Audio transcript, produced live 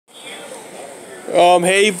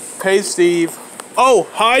Hey, Steve. Oh,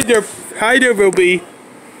 hi there, Ruby.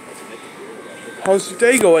 How's your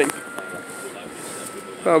day going?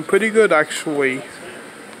 Pretty good, actually.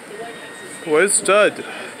 Where's Stud?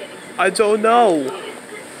 I don't know.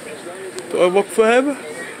 Do I look for him?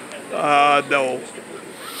 No.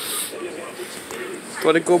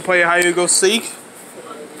 Wanna go play hide and go seek?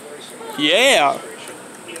 Yeah.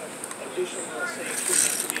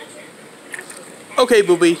 Okay,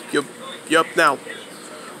 Booby, you're up now.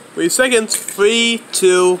 3 seconds. 3,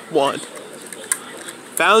 2, 1.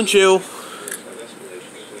 Found you.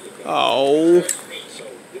 Oh.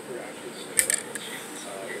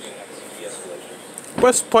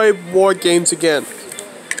 Let's play more games again.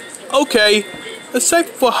 Okay, except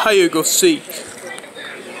for hide and go seek.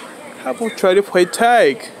 How about try to play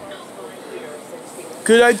tag?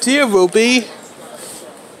 Good idea, Ruby.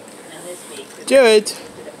 Jared.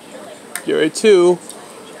 Jared too.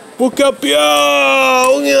 Look up,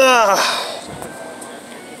 yo! Yeah.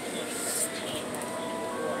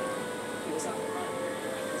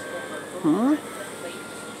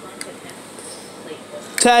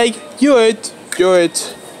 Tag, you're it. You're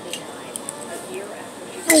it.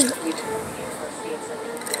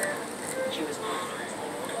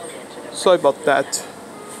 Sorry about that.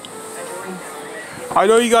 I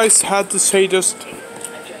know you guys had to say just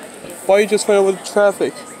why you just went over the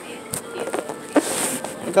traffic.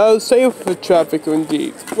 I gotta save for traffic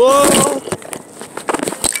indeed. Whoa!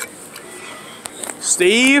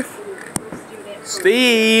 Steve?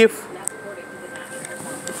 Steve?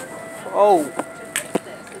 Oh,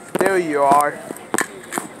 there you are.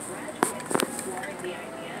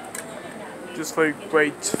 Just like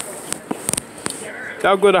great.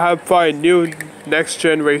 Now I'm gonna have fun new next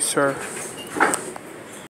gen racer.